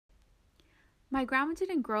My grandma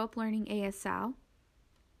didn't grow up learning ASL,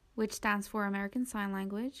 which stands for American Sign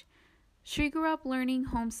Language. She grew up learning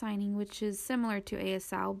home signing, which is similar to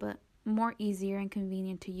ASL, but more easier and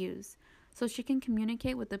convenient to use, so she can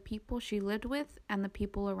communicate with the people she lived with and the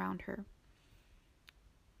people around her.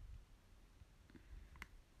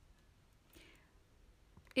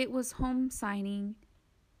 It was home signing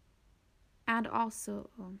and also...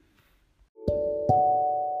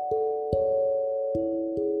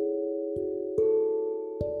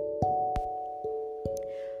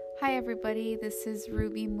 Hi everybody, this is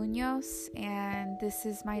Ruby Munoz and this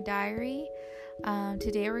is my diary.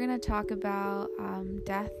 Today we're going to talk about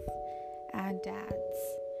death and dads.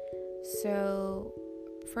 So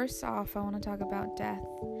first off, I want to talk about death.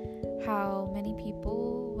 How many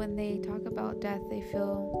people, when they talk about death, they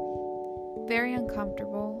feel very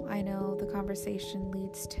uncomfortable. I know the conversation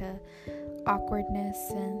leads to awkwardness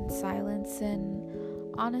and silence,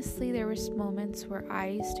 and honestly there was moments where I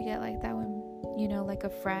used to get like that when, like a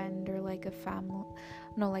friend or like a family,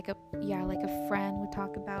 like a friend would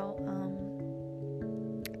talk about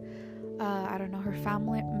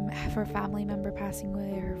her family member passing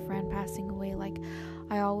away or her friend passing away. Like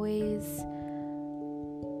I always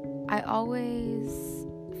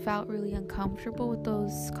felt really uncomfortable with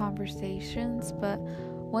those conversations, but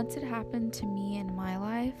once it happened to me in my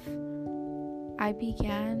life, I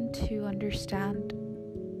began to understand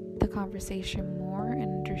the conversation more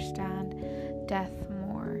and understand death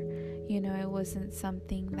more. It wasn't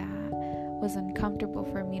something that was uncomfortable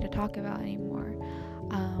for me to talk about anymore,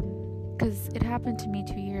 because it happened to me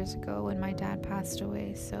 2 years ago when my dad passed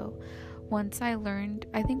away. So once you learn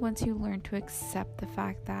to accept the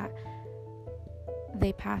fact that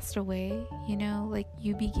they passed away, like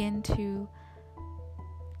you begin to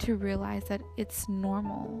realize that it's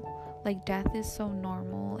normal. Like death is so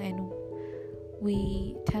normal, and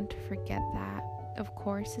we tend to forget that. Of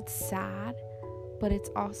course, it's sad, but it's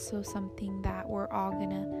also something that we're all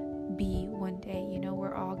gonna be one day.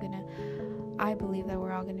 I believe that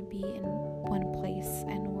we're all gonna be in one place,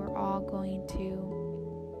 and we're all going to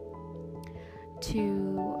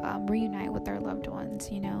reunite with our loved ones,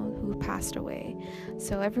 who passed away.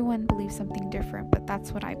 So everyone believes something different, but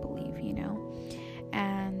that's what I believe,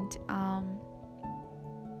 and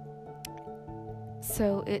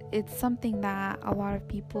so it's something that a lot of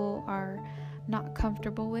people are not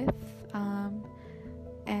comfortable with,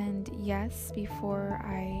 and yes, before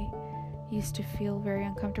I used to feel very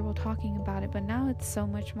uncomfortable talking about it, but now it's so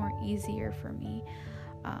much more easier for me,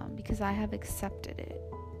 because I have accepted it.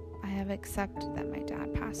 I have accepted that my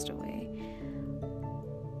dad passed away.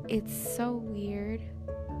 It's so weird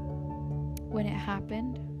when it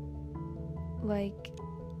happened. Like,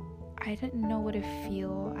 I didn't know what to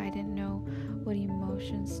feel. I didn't know what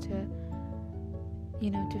emotions to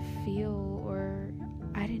feel, or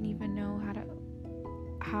I didn't even know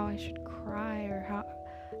how I should cry, or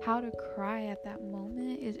how to cry at that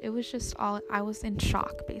moment. It was just I was in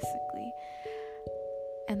shock, basically.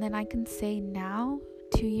 And then I can say now,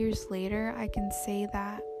 2 years later, I can say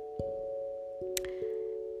that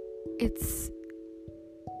it's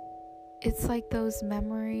like those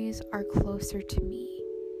memories are closer to me.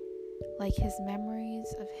 Like his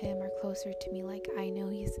memories of him are closer to me. Like I know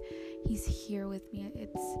he's here with me.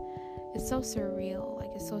 It's so surreal.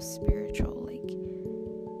 Like it's so spiritual. Like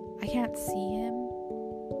I can't see him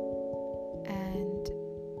and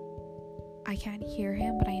I can't hear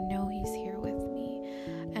him, but I know he's here with me.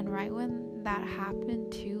 And right when that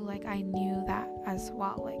happened too, like I knew that as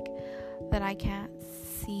well. Like that I can't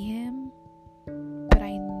see him, but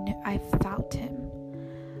I felt him.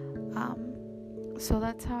 So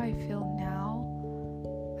that's how I feel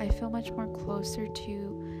now. I feel much more closer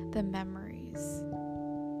to the memories.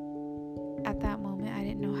 At that moment, I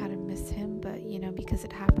didn't know how to miss him, but because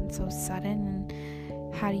it happened so sudden, and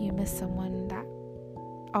how do you miss someone that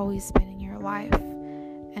always been in your life,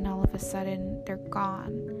 and all of a sudden they're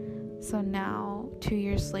gone? So now, 2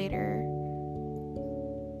 years later,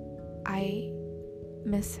 I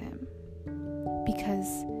miss him,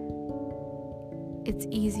 because it's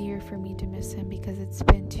easier for me to miss him because it's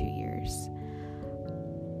been 2 years.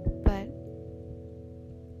 But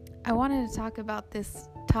I wanted to talk about this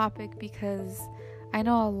topic because I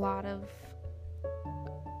know a lot of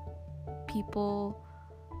people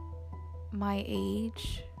my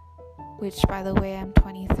age, which by the way I'm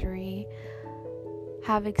 23,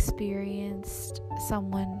 have experienced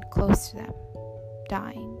someone close to them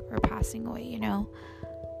dying or passing away,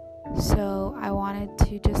 So I wanted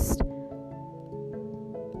to just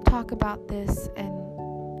talk about this and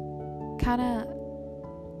kind of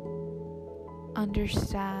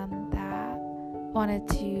understand that, wanted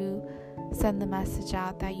to send the message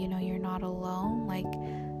out that, you know, you're not alone. Like,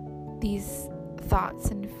 these thoughts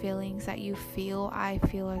and feelings that you feel, I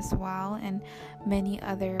feel as well, and many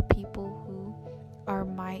other people who are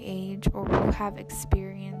my age or who have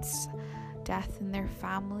experienced death in their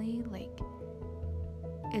family. Like,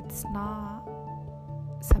 it's not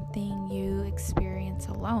something you experience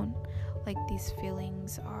alone. Like, these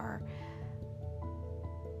feelings are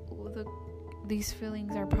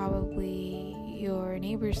probably your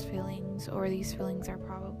neighbor's feelings, or these feelings are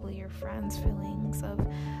probably your friend's feelings of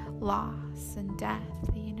loss and death,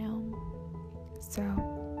 you know. So,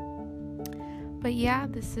 but yeah,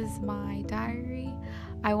 this is my diary.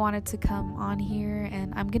 I wanted to come on here,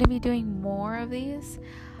 and I'm gonna be doing more of these,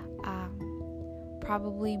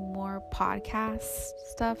 probably more podcast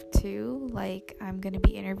stuff too. Like, I'm gonna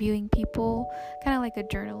be interviewing people, kind of like a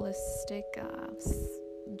journalistic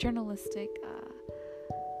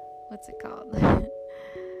what's it called?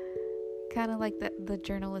 Kind of like the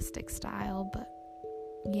journalistic style. But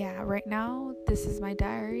yeah, right now this is my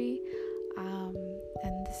diary,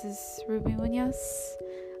 and this is Ruby Munoz.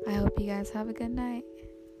 I hope you guys have a good night.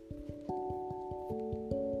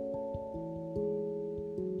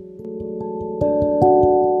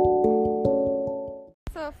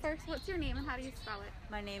 So first, what's your name and how do you spell it?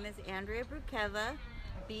 My name is Andrea Brukieva,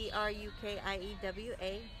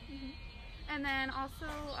 Brukiewa. And then also,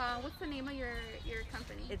 what's the name of your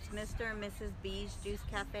company? It's Mr. and Mrs. B's Juice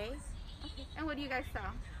Cafe. Okay. And what do you guys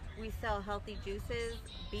sell? We sell healthy juices,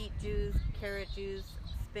 beet juice, carrot juice,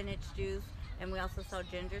 spinach juice, and we also sell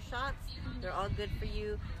ginger shots. They're all good for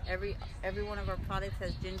you. Every one of our products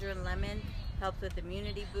has ginger and lemon. Helps with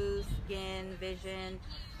immunity boost, skin, vision,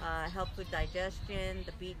 helps with digestion.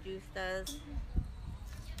 The beet juice does.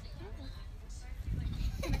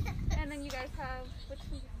 And then you guys have which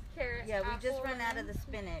carrot? Yeah, we apple, just ran out of lemon? the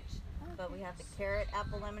spinach, but we have the carrot,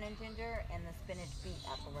 apple, lemon, and ginger, and the spinach, beet,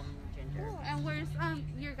 apple, lemon, and ginger. Cool. And where's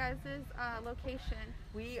your guys' location?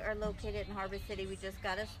 We are located in Harbor City. We just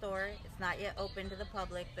got a store. It's not yet open to the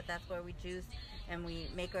public, but that's where we juice, and we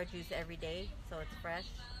make our juice every day, so it's fresh.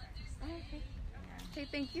 Oh, okay. Yeah. Okay,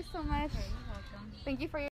 thank you so much. Okay, you're welcome. Thank you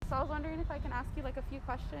for your. So I was wondering if I can ask you like a few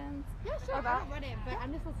questions. Yeah, sure. About... I don't run it, but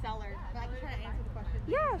I'm just a seller. But I can try to answer the questions.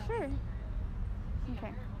 Yeah, sure.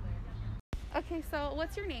 Okay. Okay, so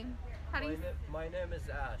what's your name? How do you? My name is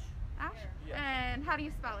Ash. Ash? Yes. And how do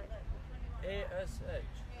you spell it? A-S-H.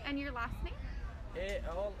 And your last name?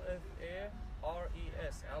 A-L-F-A-R-E-S.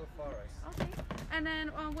 Alfares. Okay. And then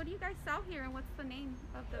what do you guys sell here, and what's the name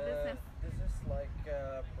of the business? This is like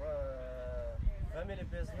family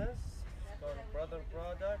business. It's called Brother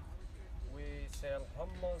Product. We sell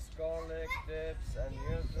hummus, garlic, dips, and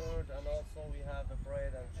yogurt, and also we have the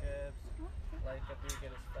bread and chips, like a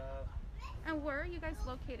vegan stuff. And where are you guys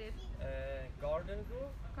located? Garden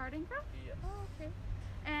Grove? Garden Grove? Yes. Oh, okay.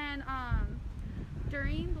 And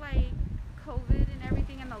during like COVID and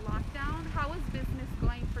everything and the lockdown, how was business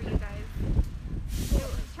going for you guys?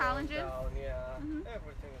 Challenges? Down, yeah. Mhm.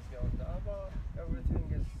 Everything is going down, but everything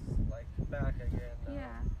is like back again now.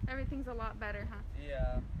 Yeah, everything's a lot better, huh?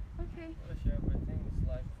 Yeah. Okay. Wish everything is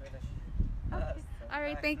like finished. Okay. All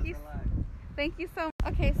right, Back thank to you. the life. Thank you so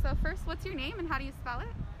much. Okay, so first, what's your name and how do you spell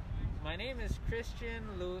it? My name is Christian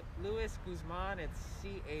Luis Guzman. It's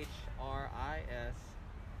CHRISTIANLOUISGUZMAN.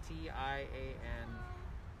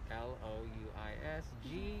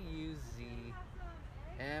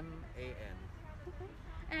 Okay.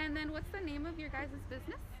 And then what's the name of your guys'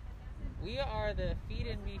 business? We are the Feed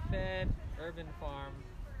and Be Fed Urban Farm.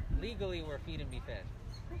 Legally, we're Feed and Be Fed.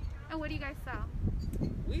 And what do you guys sell?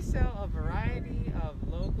 We sell a variety of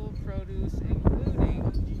local produce,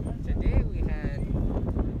 including today we had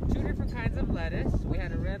 2 different kinds of lettuce. We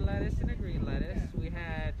had a red lettuce and a green lettuce. We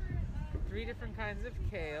had 3 different kinds of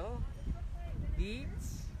kale,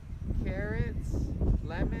 beets, carrots,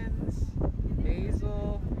 lemons,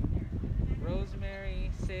 basil,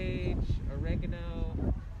 rosemary, sage, oregano,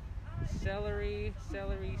 celery,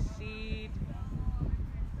 celery seed,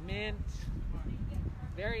 mint,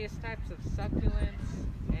 various types of succulents,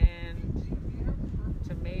 and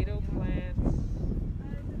tomato plants,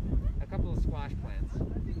 a couple of squash plants.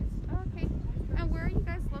 Okay. And where are you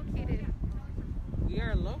guys located?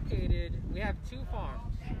 We have 2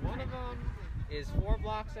 farms. One of them is 4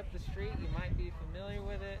 blocks up the street. You might be familiar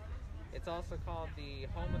with it. It's also called the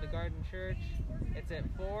Home of the Garden Church. It's at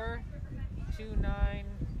 429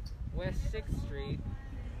 West 6th Street.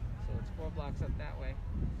 So it's 4 blocks up that way.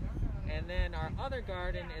 And then our other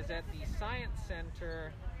garden is at the Science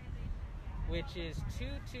Center, which is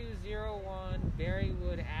 2201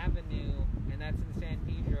 Berrywood Avenue, and that's in San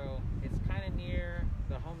Pedro. It's kind of near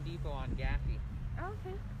the Home Depot on Gaffey.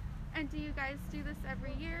 Okay. And do you guys do this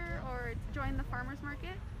every year, or join the farmers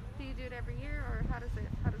market? Do you do it every year, or how does it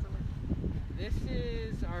work? This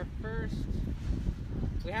is our first.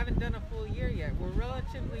 We haven't done a full year yet. We're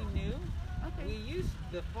relatively new. Okay.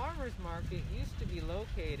 The farmers market used to be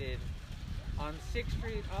located on 6th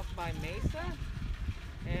Street up by Mesa,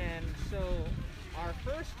 and so our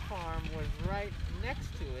first farm was right next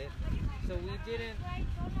to it, so we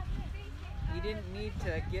didn't need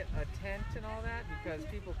to get a tent and all that because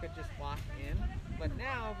people could just walk in. But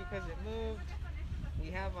now, because it moved,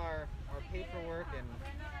 we have our paperwork, and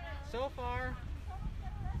so far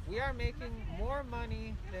we are making more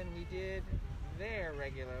money than we did there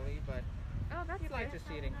regularly, but Oh, that's we'd like good. to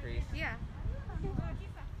see it increase. Yeah. Okay.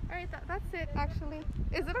 All right, that's it actually.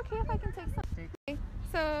 Is it okay if I can take some? Okay.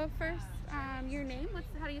 So first, your name.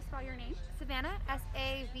 How do you spell your name? Savannah,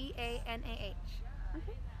 Savanah.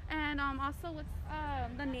 Okay. And also, what's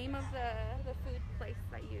the name of the food place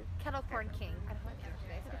that you? Kettle Corn King. I don't know the name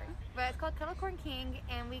today, sorry. But it's called Kettle Corn King,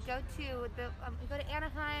 and we go to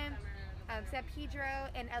Anaheim, San Pedro,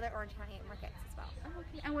 and other Orange County markets as well. Oh,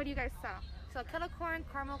 okay. And what do you guys sell? So kettle corn,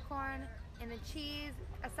 caramel corn, and then cheese,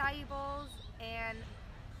 acai bowls, and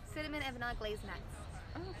cinnamon and vanilla glazed nuts.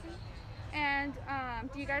 Oh, okay. And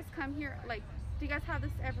do you guys come here, like, do you guys have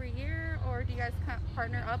this every year, or do you guys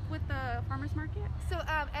partner up with the farmers market? So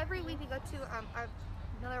every week we go to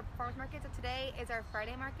another farmers market. So today is our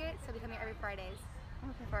Friday market, so we come here every Fridays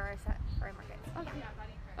for our Friday markets.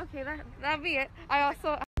 Okay. Okay, that'll be it.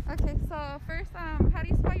 Okay, so first, how do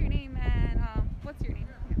you spell your name, and what's your name?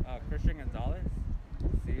 Christian Gonzalez,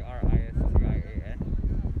 Christian.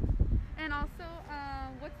 And also,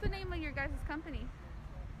 what's the name of your guys' company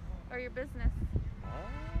or your business?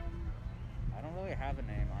 I don't really have a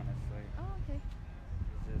name, honestly. Oh, okay.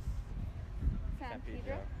 It's just San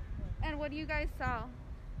Pedro. And what do you guys sell?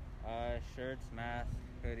 Shirts, masks,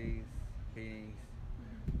 hoodies, beanies,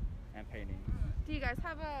 and paintings. Do you guys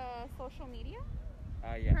have a social media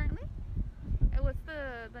Yeah. currently? And what's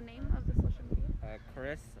the name of the social media?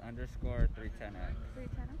 Chris_310X.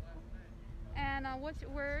 310. And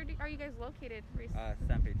where are you guys located?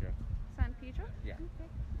 San Pedro. San Pedro? Yeah. Okay,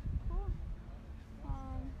 cool.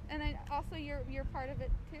 And then also you're part of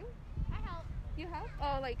it too? I help. You help?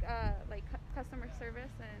 Oh, like customer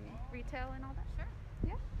service and retail and all that? Sure.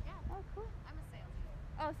 Yeah? Yeah. Oh, cool. I'm a salesman.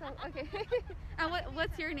 Oh, so, okay. And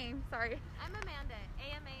what's your name? Sorry. I'm Amanda,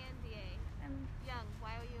 Amanda. And Young,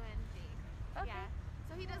 Young. okay. Yeah.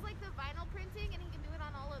 So he does like the vinyl printing, and he can do it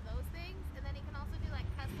on all of those things, and then he can also do like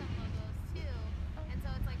custom logos too. And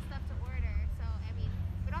so it's like stuff to order. So I mean,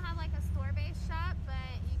 we don't have like a store-based shop,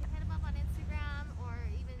 but you can hit him up on Instagram or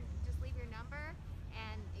even just leave your number,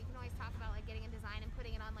 and you can always talk about like getting a design and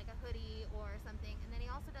putting it on like a hoodie or something. And then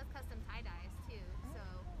he also does custom tie-dyes too. So.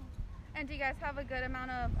 And do you guys have a good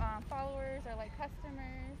amount of followers or like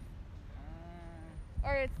customers?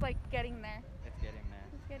 Or it's like getting there? It's getting there.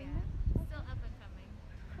 It's getting Yeah. there? Still up and coming.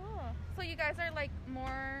 Cool. So you guys are like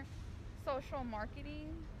more social marketing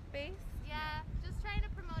based? Yeah, just trying to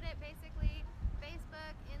promote it basically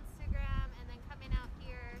Facebook, Instagram, and then coming out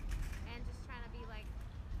here and just trying to be like,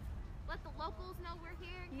 let the locals know we're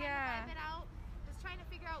here and kind of vibe it out. Just trying to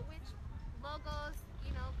figure out which logos,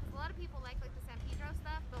 you know, because a lot of people like the San Pedro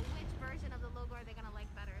stuff, but which version of the logo are they going to like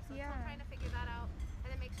better? So Yeah. still trying to figure that out and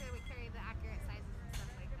then make sure that we carry the accurate sizes and stuff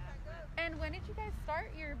like that. And when did you guys start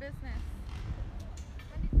your business?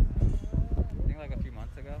 I think like a few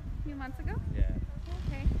months ago. A few months ago? Yeah.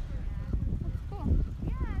 Okay. That's cool.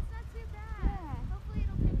 Yeah, it's not too bad. Yeah. Hopefully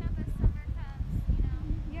it'll pick up as summer comes, you know.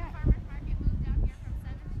 Yeah. The farmer's market moved down here from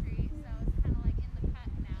 7th Street, so it's kind of like in the cut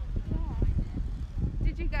now.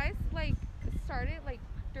 Did you guys like start it like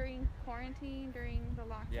during quarantine, during the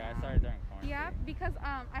lockdown? Yeah, I started during quarantine. Yeah, because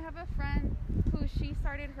I have a friend who she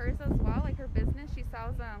started hers as well, like her business. She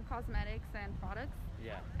sells cosmetics and products.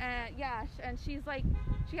 Yeah. And yeah, and she's like,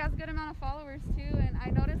 she has a good amount of followers too. And I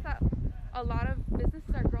noticed that a lot of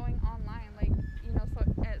businesses are growing online, like, you know, so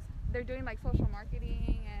they're doing like social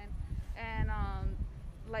marketing and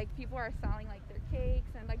like people are selling like their cakes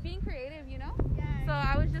and like being creative, you know. Yeah. So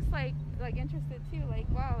I was just like interested too, like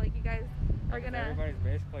wow, like you guys are Because gonna. everybody's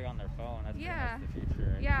basically on their phone. That's Yeah. the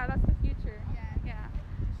future. Right? Yeah, that's the future. Yeah. Yeah.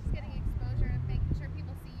 Just getting exposure and making sure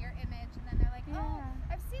people see your image, and then they're like, oh,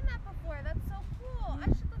 Yeah. I've seen that before. That's so cool. I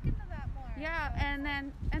should look into that more. Yeah, So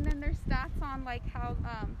and then there's stats on like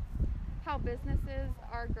how businesses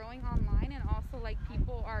are growing online, and also like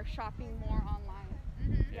people are shopping more online.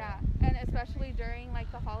 Mhm. Yeah, and especially during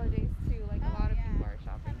like the holidays too, like a lot of yeah. people are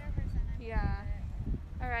shopping. 100%. Yeah.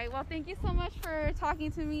 All right. Well, thank you so much for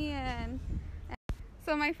talking to me. And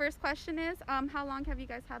so my first question is, how long have you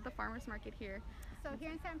guys had the farmers market here? So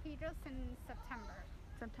here in San Pedro since September.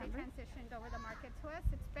 September? They transitioned over the market to us.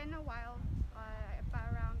 It's been a while, about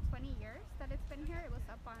around 20 years that it's been here. It was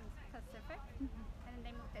up on Pacific, and then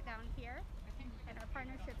they moved it down here. And our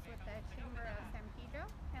partnerships with the Chamber of San Pedro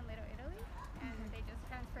and Little Italy, and they just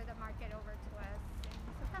transferred the market over to us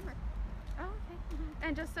in September. Oh, okay.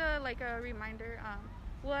 And just like a reminder,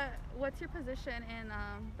 what's your position in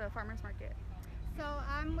the farmers market? So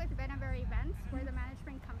I'm with Benaver Events. We're the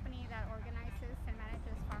management company that organizes and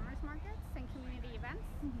manages farmers markets and community events.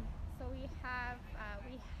 So we had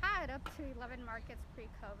up to 11 markets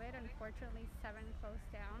pre-COVID. Unfortunately, 7 closed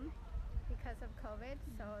down because of COVID.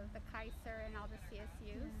 So the Kaiser and all the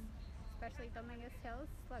CSUs, especially Dominguez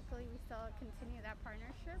Hills. Luckily, we still continue that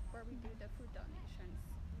partnership where we do the food donations.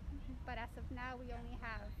 But as of now, we only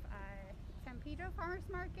have San Pedro Farmers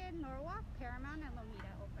Market, Norwalk, Paramount, and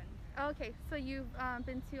Lomita open. Okay, so you've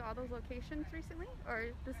been to all those locations recently,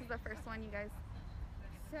 or this is the first one you guys?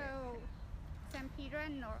 So San Pedro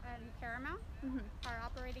and Paramount are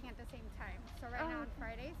operating at the same time. So right now on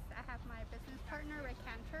Fridays, I have my business partner, Rick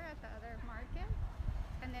Cantor, at the other market.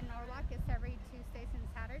 And then Norwalk is every Tuesdays and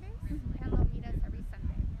Saturdays, and Lomita is every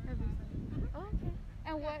Sunday. Every Sunday. Oh, okay.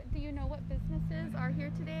 And what do you know what businesses are here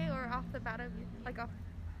today, or off the bat of off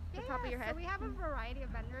the top of your head? So we have a variety of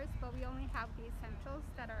vendors, but we only have the essentials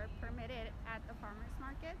that are permitted at the farmers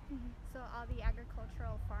market. So all the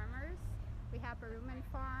agricultural farmers. We have Baruman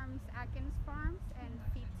Farms, Atkins Farms, and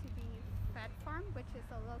Feed2Be Fed Farm, which is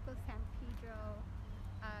a local San Pedro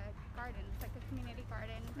garden. It's like a community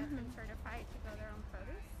garden that's been certified to grow their own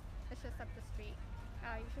produce. It's just up the street.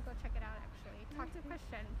 You should go check it out, actually. Talk to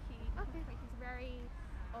Christian. He's very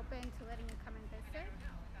open to letting you come and visit.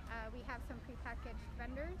 We have some prepackaged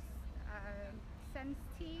vendors. Sense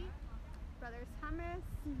Tea, Brothers Hummus,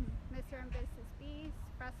 Mr. and Mrs. B's,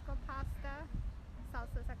 Fresco Pasta,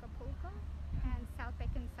 Salsas Acapulco, and South Bay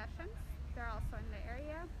Concessions. They're also in the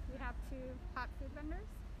area. We have 2 hot food vendors,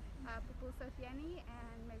 Pupusas Yeni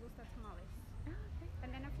and Me Gusta Tamales.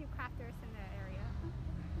 And then a few crafters in the area.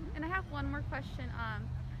 And I have one more question.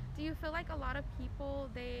 Do you feel like a lot of people,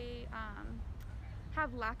 they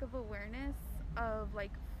have lack of awareness of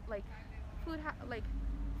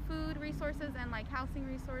food resources and like housing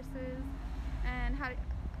resources? And how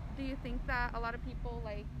do you think that a lot of people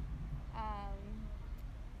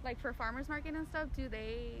like for farmers market and stuff,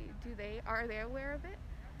 are they aware of it?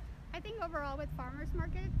 I think overall with farmers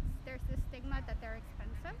markets, there's this stigma that they're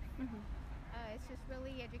expensive. It's just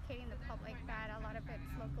really educating the public that a lot of it's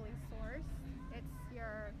locally sourced. It's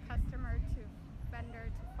your customer to vendor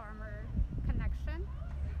to farmer connection.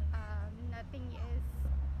 Nothing is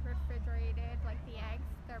refrigerated, like the eggs,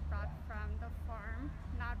 they're brought from the farm,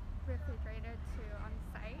 not refrigerated to on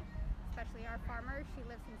site. Especially our farmer, she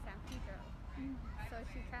lives in San Pedro. So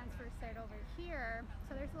she transfers it over here.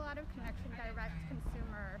 So there's a lot of connection, direct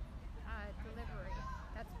consumer delivery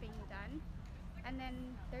that's being done. And then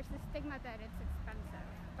there's the stigma that it's expensive,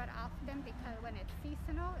 but often because when it's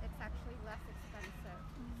seasonal, it's actually less expensive.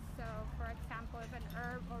 So for example, if an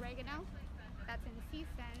herb, oregano, that's in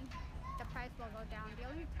season, the price will go down. The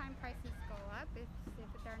only time prices go up is if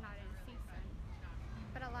they're not in season.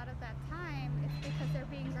 But a lot of that time, it's because they're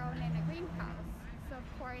being grown in a greenhouse. So of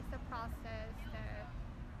course the process,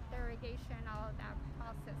 the irrigation, all of that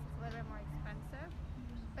process is a little bit more expensive.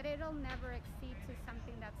 But it'll never exceed to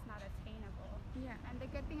something that's not attainable. Yeah. And the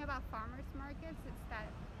good thing about farmers markets is that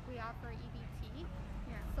we offer EBT.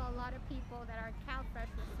 So a lot of people that are CalFresh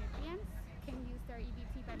recipients can use their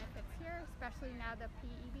EBT benefits here, especially now the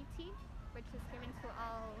PEBT, which is given to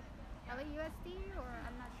all LAUSD, or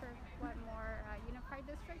I'm not sure what more unified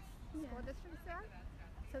districts, school districts there are.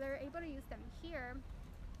 So they're able to use them here.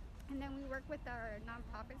 And then we work with our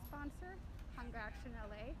nonprofit sponsor, Hunger Action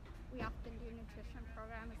LA. We often do nutrition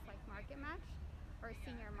programs like Market Match or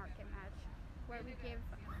Senior Market Match, where we give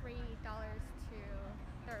 $3 to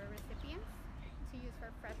their recipients to use for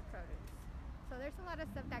fresh produce. So there's a lot of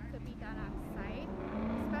stuff that could be done on site,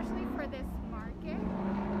 especially for this market.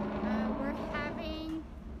 We're having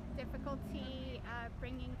difficulty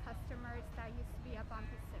bringing customers that used to be up on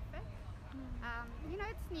Pacific.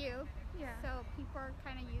 It's new, so people are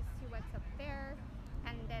kind of used to what's up there,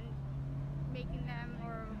 and then making them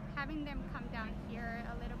or having them come down here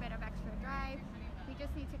a little bit of extra drive. We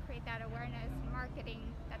just need to create that awareness,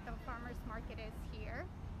 marketing that the farmers market is here,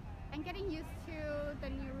 and getting used to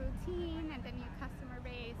the new routine and the new customer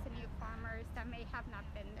base and new farmers that may have not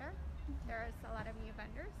been there. There's a lot of new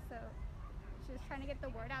vendors, so just trying to get the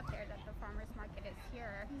word out there that the farmers market is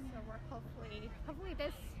here. So we're hopefully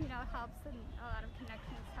this helps, and a lot of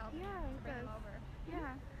connections help to bring them over.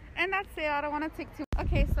 And that's it. I don't want to take too.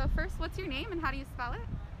 Okay. Okay, so first, what's your name and how do you spell it?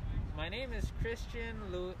 My name is Christian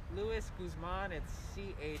Luis Guzman. It's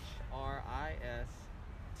CHRISTIANLOUISGUZMAN.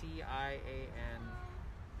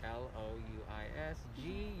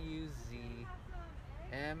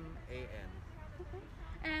 Okay.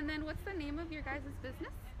 And then what's the name of your guys'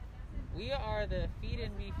 business? We are the Feed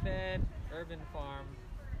and Be Fed Urban Farm.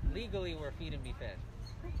 Legally, we're Feed and Be Fed.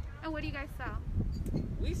 And what do you guys sell?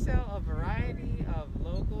 We sell a variety of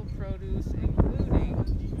local produce, including,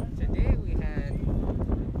 today we had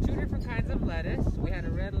 2 different kinds of lettuce. We had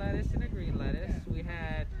a red lettuce and a green lettuce. We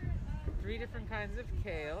had 3 different kinds of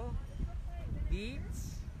kale,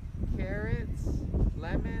 beets, carrots,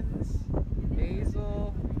 lemons,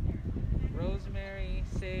 basil, rosemary,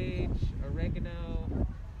 sage, oregano,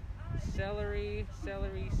 celery,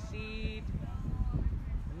 celery seed,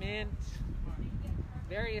 mint,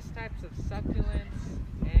 various types of succulents,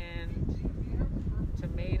 and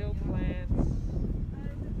tomato plants,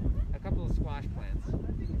 a couple of squash plants.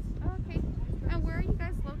 Okay. And where are you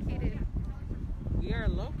guys located?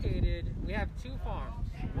 We have 2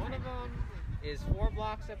 farms. One of them is 4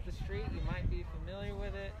 blocks up the street. You might be familiar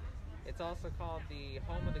with it. It's also called the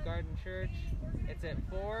Home of the Garden Church. It's at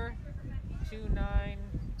 429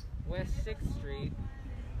 West 6th Street.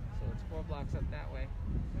 So it's 4 blocks up that way.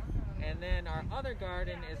 And then our other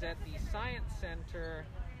garden is at the Science Center,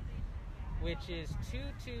 which is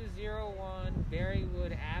 2201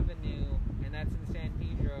 Berrywood Avenue, and that's in San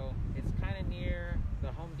Pedro. It's kind of near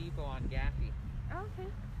the Home Depot on Gaffey. Okay.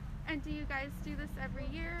 And do you guys do this every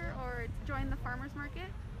year or join the farmers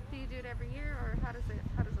market? Do you do it every year or how does it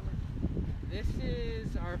work? This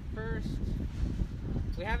is our first,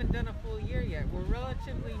 we haven't done a full year yet. We're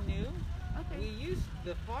relatively new. Okay.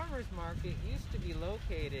 The farmers market used to be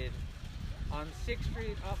located on 6th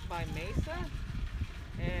Street up by Mesa,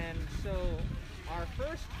 and so our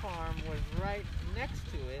first farm was right next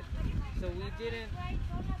to it, so we didn't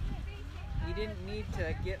need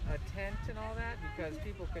to get a tent and all that because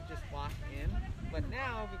people could just walk in. But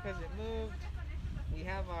now, because it moved, we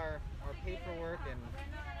have our paperwork, and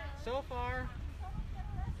so far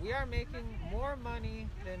we are making more money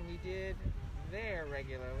than we did there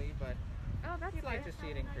regularly, but we'd like to see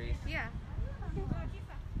it increase. Yeah. Okay.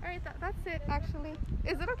 All right, that's it actually.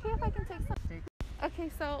 Is it okay if I can take some? Okay,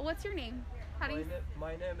 so what's your name?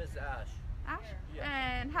 My name is Ash. Ash? Yeah.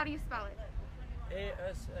 And how do you spell it?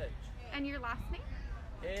 A-S-H. And your last name?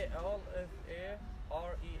 A-L-F-A-R-E-S,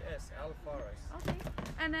 Alfares. Okay.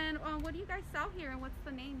 And then what do you guys sell here and what's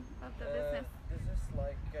the name of the business? This is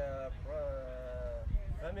like a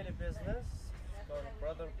family business. It's called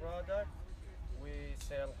Brother Product. We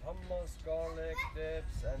sell hummus, garlic,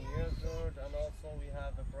 dips, and yogurt, and also we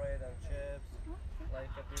have the bread and chips, like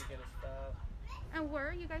a vegan stuff. And where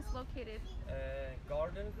are you guys located?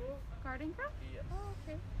 Garden Grove. Garden Grove? Yes. Oh,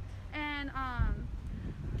 okay. And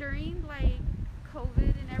during like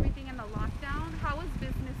COVID and everything and the lockdown, how was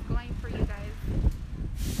business going for you guys?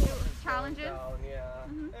 Challenges? Down, yeah.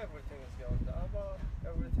 Everything is going down, but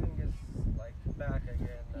everything is like back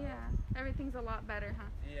again now. Yeah, everything's a lot better, huh?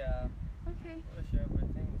 Yeah. Okay. Wish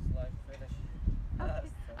everything is like finished. Okay.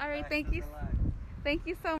 All right, thank you. Thank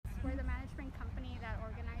you so much. We're the management company that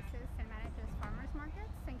organizes and manages farmers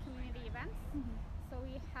markets and community events. So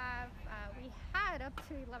we had up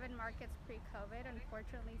to 11 markets pre-COVID.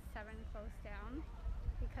 Unfortunately, 7 closed down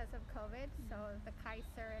because of COVID. So the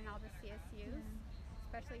Kaiser and all the CSUs,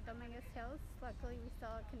 especially Dominguez Hills. Luckily, we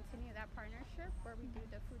still continue that partnership where we do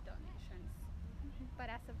the food donations.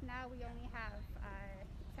 But as of now, we only have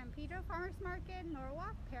San Pedro Farmers Market,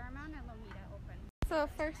 Norwalk, Paramount, and Lomita open. So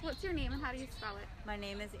first, what's your name and how do you spell it? My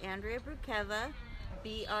name is Andrea Brukeva,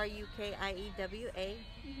 B-R-U-K-I-E-W-A.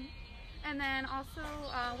 And then also,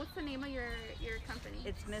 what's the name of your company?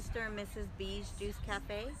 It's Mr. and Mrs. B's Juice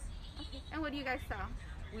Cafe. Okay. And what do you guys sell?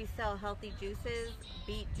 We sell healthy juices,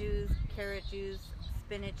 beet juice, carrot juice,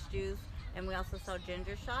 spinach juice, and we also sell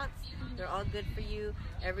ginger shots. They're all good for you.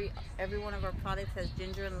 Every one of our products has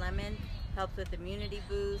ginger and lemon. Helps with immunity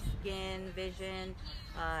boost, skin, vision,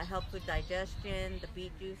 helps with digestion. The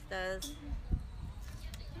beet juice does.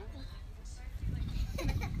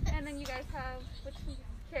 And then you guys have which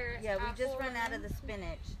carrot? Yeah, we just apple, ran out of the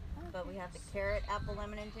spinach, but we have the carrot, apple,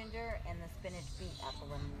 lemon, and ginger, and the spinach, beet, apple,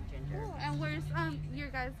 lemon, and ginger. Oh, and where's your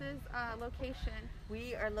guys' location?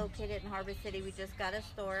 We are located in Harbor City. We just got a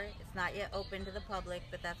store. It's not yet open to the public,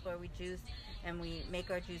 but that's where we juice, and we make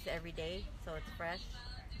our juice every day, so it's fresh.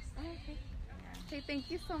 Oh, okay. Yeah. Okay,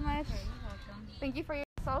 thank you so much. Okay, you're welcome. Thank you for your.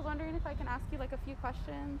 So I was wondering if I can ask you like a few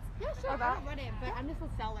questions. Yeah, sure. About. I don't run it, but I'm just a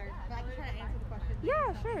seller. But I can try to answer the questions.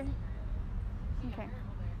 Yeah, sure. Okay.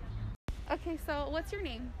 Okay, so what's your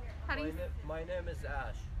name? How do you My name is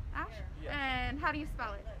Ash. Ash? Yes. And how do you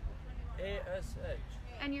spell it? ASH.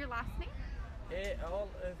 And your last name?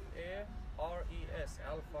 ALFARES.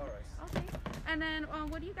 Alfares. Okay. And then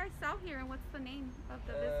what do you guys sell here, and what's the name of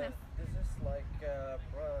the business? This is like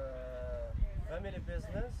family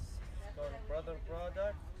business. It's called Brother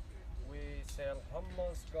Product. We sell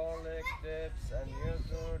hummus, garlic, dips, and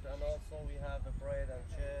yogurt, and also we have a bread and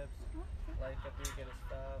chips, like a vegan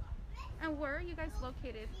stuff. And where are you guys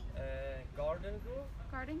located? Garden Grove?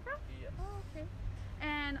 Garden Grove? Yes. Oh, okay.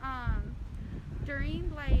 And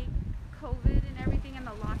during like COVID and everything and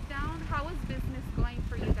the lockdown, how was business going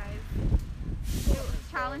for you guys?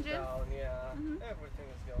 Challenges? Down, yeah. Mhm. Everything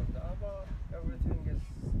is going down, but everything is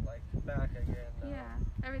like back again now. Yeah,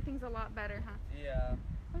 everything's a lot better, huh? Yeah.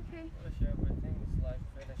 Okay. Wish everything is like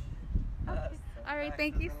finished. Okay. All right, Back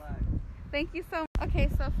thank to you. the life. Thank you so much. Okay,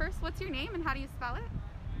 so first, what's your name and how do you spell it?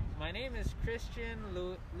 My name is Christian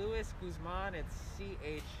Luis Guzman. It's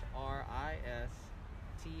CHRISTIANLOUISGUZMAN.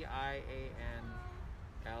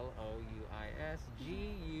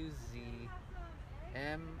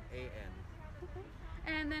 Okay.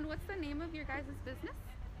 And then what's the name of your guys' business?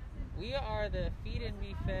 We are the Feed and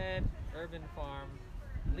Be Fed Urban Farm.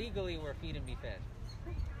 Legally, we're Feed and Be Fed.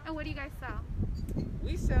 And what do you guys sell?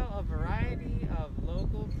 We sell a variety of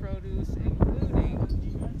local produce, including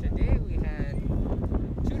today we had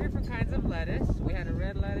 2 different kinds of lettuce. We had a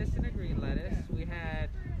red lettuce and a green lettuce. We had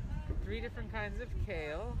 3 different kinds of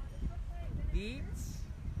kale, beets,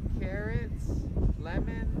 carrots,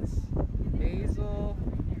 lemons, basil,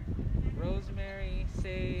 rosemary,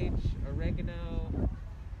 sage, oregano,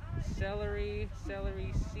 celery,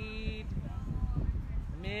 celery seed,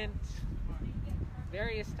 mint,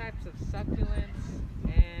 various types of succulents,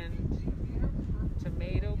 and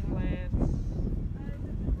tomato plants,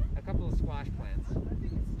 a couple of squash plants.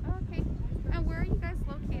 Okay. And where are you guys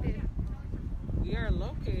located? We are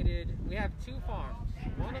located, we have 2 farms.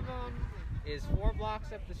 One of them is 4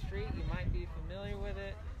 blocks up the street. You might be familiar with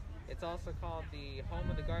it. It's also called the Home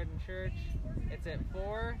of the Garden Church. It's at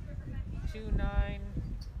 429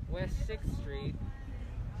 West 6th Street.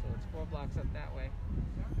 So it's 4 blocks up that way.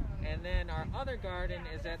 And then our other garden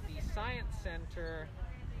is at the Science Center,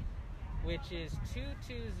 which is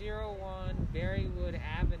 2201 Berrywood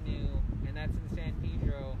Avenue, and that's in San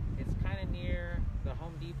Pedro. It's kind of near the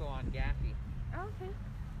Home Depot on Gaffey. Okay.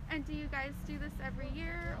 And do you guys do this every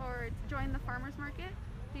year or join the farmers market?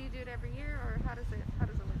 Do you do it every year or how does it work?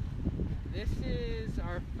 This is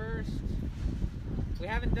our first, we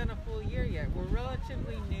haven't done a full year yet. We're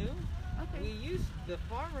relatively new. Okay. The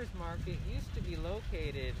farmers market used to be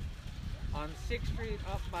located on 6th Street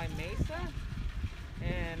up by Mesa.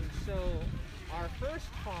 And so our first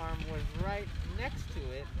farm was right next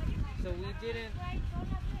to it. So we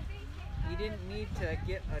didn't need to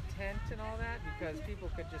get a tent and all that because people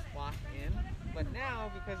could just walk in. But now,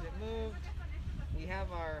 because it moved, we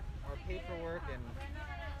have our paperwork, and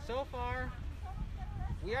so far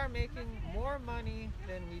we are making more money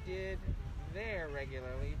than we did there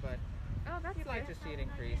regularly, but we'd like to see it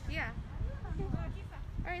increase. Yeah. Okay.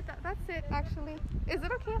 All right, that's it actually. Is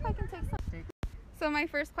it okay if I can take some? So my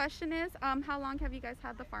first question is, how long have you guys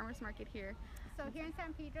had the farmers market here? So here in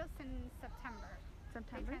San Pedro since September.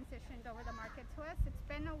 They transitioned over the market to us. It's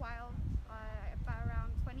been a while, about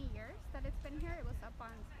around 20 years that it's been here. It was up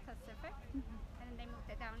on Pacific, and then they moved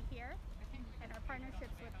it down here. And our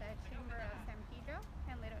partnerships with the Chamber of San Pedro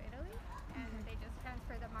and Little Italy, and they just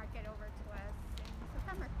transferred the market over to us in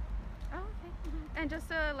September. Oh, okay. And just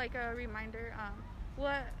like a reminder,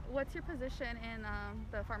 what's your position in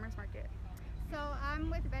the farmers market? So I'm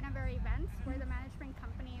with Benaver Events. We're the management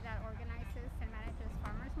company that organizes and manages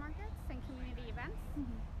farmers markets and community events.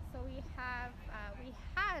 So we had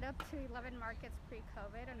up to 11 markets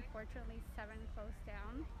pre-COVID. Unfortunately, 7 closed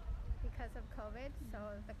down because of COVID. So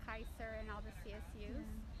the Kaiser and all the CSUs,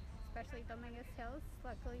 especially Dominguez Hills.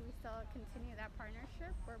 Luckily, we still continue that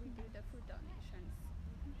partnership where we do the food donations.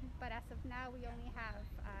 But as of now, we only have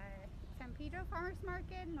San Pedro Farmers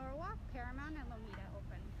Market, Norwalk, Paramount, and Lomita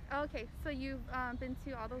open. Okay, so you've been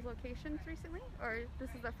to all those locations recently, or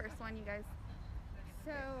this is the first one you guys?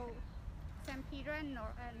 So San Pedro and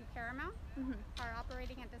Paramount are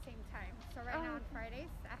operating at the same time. So right now on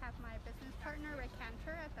Fridays, I have my business partner, Rick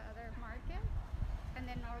Cantor, at the other market. And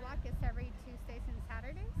then Norwalk is every Tuesdays and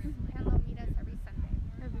Saturdays, and Lomita is every Sunday.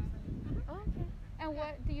 Oh, okay. And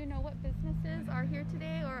what do you know what businesses are here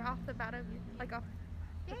today, or off the bat of off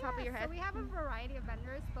the top of your head? So we have a variety of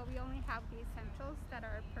vendors, but we only have the essentials that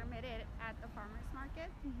are permitted at the farmers market.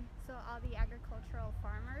 So all the agricultural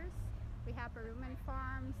farmers. We have Baruman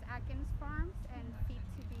Farms, Atkins Farms, and Feed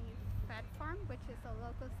to Be Fed Farm, which is a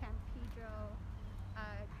local San Pedro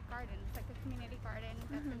garden. It's like a community garden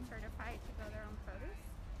that's been certified to grow their own produce.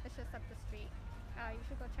 It's just up the street. You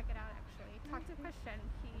should go check it out actually. Talk to Christian.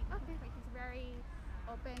 He's very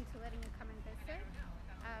open to letting you come and visit.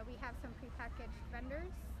 We have some prepackaged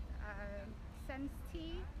vendors. Sense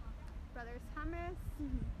Tea, Brothers Hummus,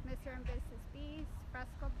 Mr. and Mrs. B's,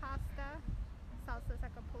 Fresco Pasta, Salsas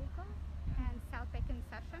Acapulco, and South Bay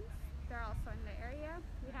Concessions. They're also in the area.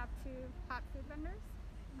 We have 2 hot food vendors,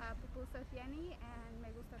 Pupusas Yeni and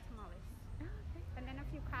Me Gusta Tamales. And then a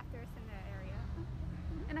few crafters in the area.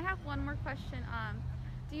 And I have one more question.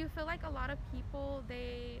 Do you feel like a lot of people,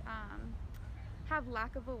 they have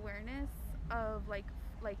lack of awareness of like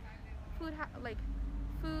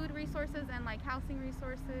food resources and like housing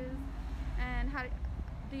resources, and how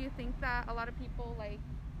do you think that a lot of people like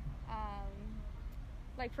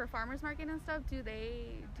for farmers market and stuff,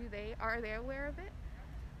 are they aware of it?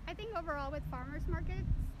 I think overall with farmers markets,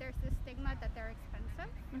 there's this stigma that they're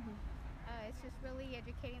expensive. It's just really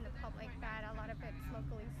educating the public that a lot of it's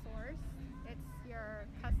locally sourced. It's your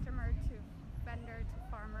customer to vendor to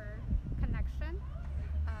farmer connection.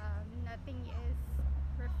 Nothing is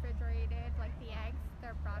refrigerated, like the eggs,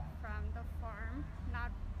 they're brought from the farm,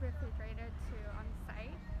 not refrigerated to on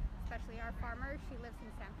site. Especially our farmer, she lives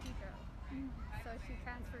in San Pedro, so she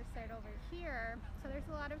transfers it over here. So there's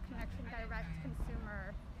a lot of connection, direct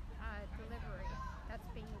consumer delivery that's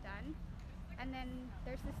being done. And then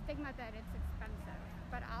there's the stigma that it's expensive,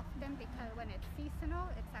 but often because when it's seasonal,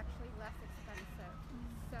 it's actually less expensive.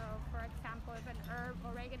 So for example, if an herb,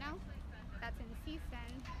 oregano, that's in season,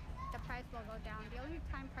 the price will go down. The only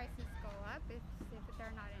time prices go up is if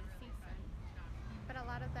they're not in season. But a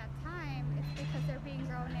lot of that time, it's because they're being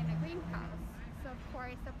grown in a greenhouse. So of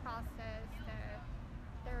course the process,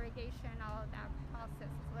 the irrigation, all of that process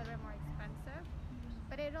is a little bit more expensive.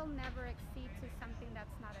 But it'll never exceed to something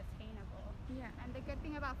that's not attainable. Yeah. And the good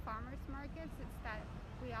thing about farmers markets is that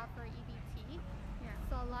we offer EBT. Yeah.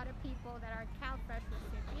 So a lot of people that are CalFresh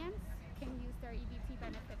recipients can use their EBT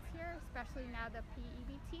benefits here, especially now the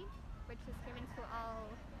PEBT, which is given to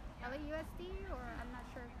all LAUSD, or I'm not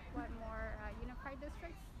sure what more unified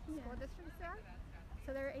districts, school districts there are.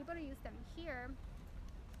 So they're able to use them here.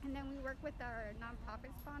 And then we work with our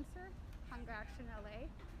nonprofit sponsor, Hunger Action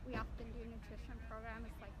LA. We often do nutrition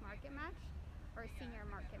programs like Market Match or Senior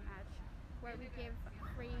Market Match, where we give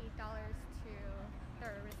free dollars to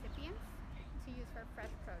their recipients to use for fresh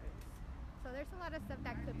produce. So there's a lot of stuff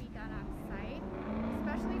that could be done on site,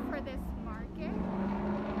 especially for this market.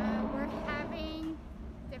 We're having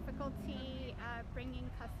difficulty bringing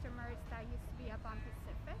customers that used to be up on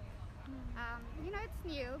Pacific. It's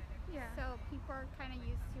new, so people are kind of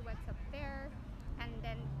used to what's up there, and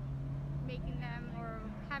then making them or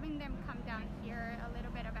having them come down here a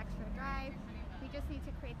little bit of extra drive. We just need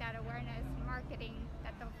to create that awareness, marketing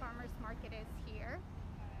that the farmers market is here,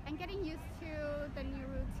 and getting used to the new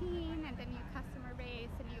routine and the new customer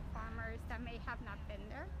base, the new farmers that may have not been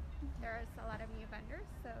there. There's a lot of new vendors,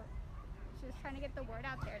 so just trying to get the word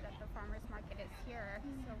out there that the farmers market is here.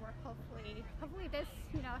 So we're hopefully this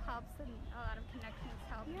helps, and a lot of connections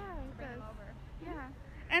help to bring them over. Yeah.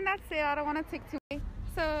 And that's it. I don't want to take too much.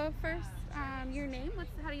 So first, your name.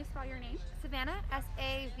 How do you spell your name? Savannah,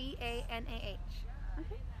 Savanah.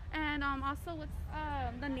 Okay. And also, what's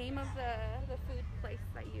the name of the food place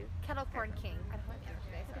that you? Kettle Corn King. I don't know what it's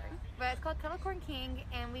today, sorry. But it's called Kettle Corn King,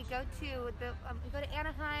 and we go to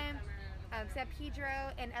Anaheim, San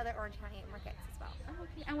Pedro, and other Orange County markets as well. Oh,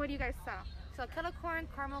 okay. And what do you guys sell? So kettle corn,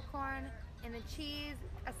 caramel corn, and then cheese,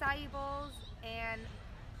 acai bowls, and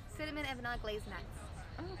cinnamon and vanilla glazed nuts.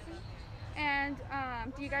 Oh, okay. And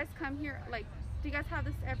do you guys come here, do you guys have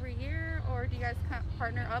this every year, or do you guys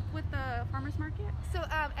partner up with the farmers market? So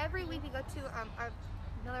every week we go to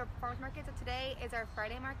another farmers market. So today is our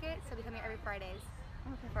Friday market, so we come here every Fridays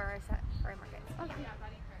for our Friday markets. Okay.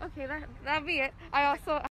 Okay, that'll be it.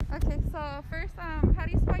 Okay, so first, how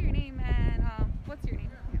do you spell your name, and what's your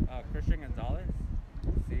name? Christian Gonzalez,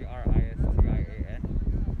 Christian.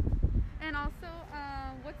 And also,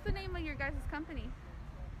 what's the name of your guys' company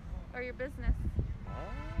or your business?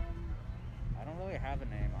 I don't really have a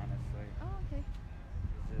name, honestly. Oh, okay.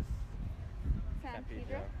 It's just San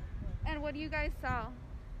Pedro. And what do you guys sell?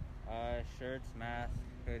 Shirts, masks,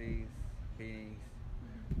 hoodies, beanies,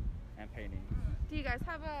 and paintings. Do you guys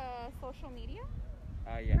have a social media?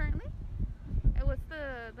 Yeah. Currently? And what's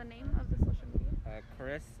the name of the social media?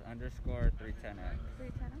 Chris_310X.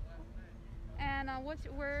 310. And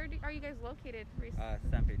where are you guys located?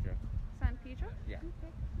 San Pedro. San Pedro? Yeah.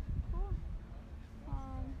 Okay. Cool.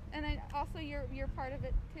 And then also you're part of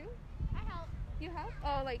it too? I help. You have?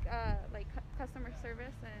 Oh, like customer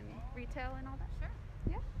service and retail and all that? Sure.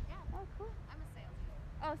 Yeah? Yeah. Oh, cool. I'm a salesman.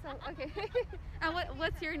 Oh, so, okay. And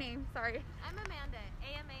what's your name? Sorry. I'm Amanda.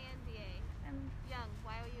 Amanda. And, Young.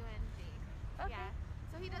 Young. okay. Yeah.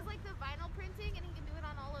 So he does like the vinyl printing, and he can do it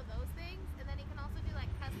on all of those things, and then he can also do like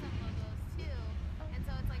custom logos too. And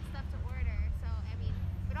so it's like stuff to order. So I mean,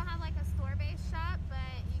 we don't have like a store-based shop,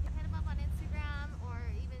 but you can hit him up on Instagram or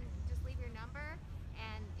even just leave your number,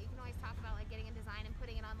 and you can always talk about like getting a design and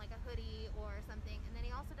putting it on like a hoodie or something. And then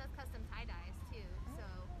he also does custom tie-dyes too. So.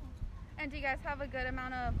 And do you guys have a good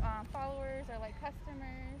amount of followers or like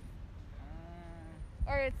customers?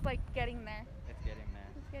 Or it's like getting there? It's getting there.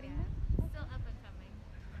 It's getting there? Still up and coming.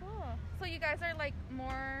 Cool. So you guys are like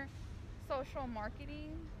more social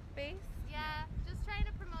marketing based? Yeah, just trying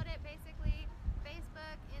to promote it basically.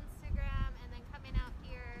 Facebook, Instagram, and then coming out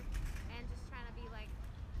here and just trying to be like,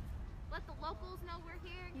 let the locals know we're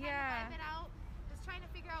here and kind of vibe it out. Just trying to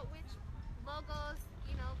figure out which logos,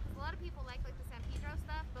 you know, because a lot of people like the San Pedro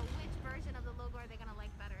stuff, but which version of the logo are they going to like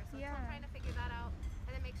better? So still trying to figure that out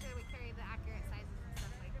and then make sure we carry the accurate sizes and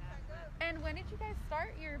stuff like that. And when did you guys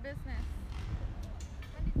start your business?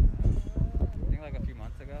 I think like a few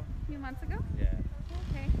months ago. A few months ago? Yeah.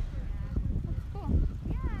 Okay. That's cool.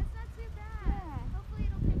 Yeah, it's not too bad. Hopefully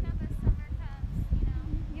it'll pick up as summer comes, you know.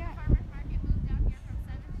 Yeah. The farmer's market moved down here from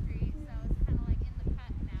 7th Street, so it's kind of like in the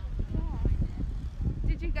cut now.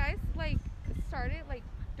 Did you guys like start it like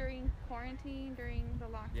during quarantine, during the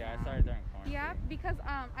lockdown? Yeah, I started during quarantine. Yeah, because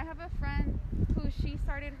I have a friend who she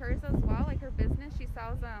started hers as well, like her business. She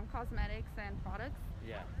sells cosmetics and products.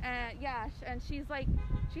 Yeah. And and she's like,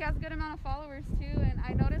 she has a good amount of followers too. And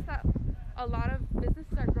I noticed that a lot of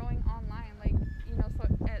businesses are growing online, like, you know, so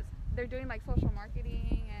they're doing like social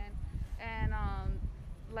marketing and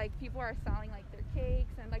like people are selling like their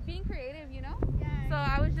cakes and like being creative, you know. Yeah. So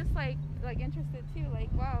I was just like interested too, like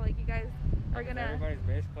wow, like you guys are gonna. Everybody's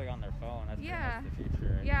basically on their phone. That's pretty much the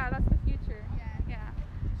future. Right? Yeah, that's the future. Yeah.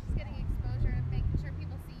 Just getting exposure and making sure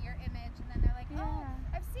people see your image, and then they're like, oh,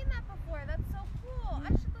 I've seen that before. That's so cool. I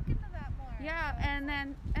should look into that more. Yeah, So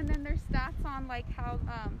and then there's stats on like how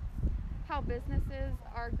businesses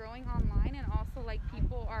are growing online, and also like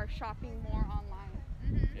people are shopping more online.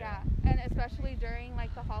 Yeah, and especially during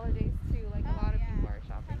like the holidays too, like a lot of people are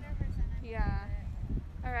shopping. 100%. Yeah.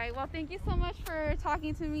 All right. Well, thank you so much for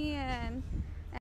talking to me, and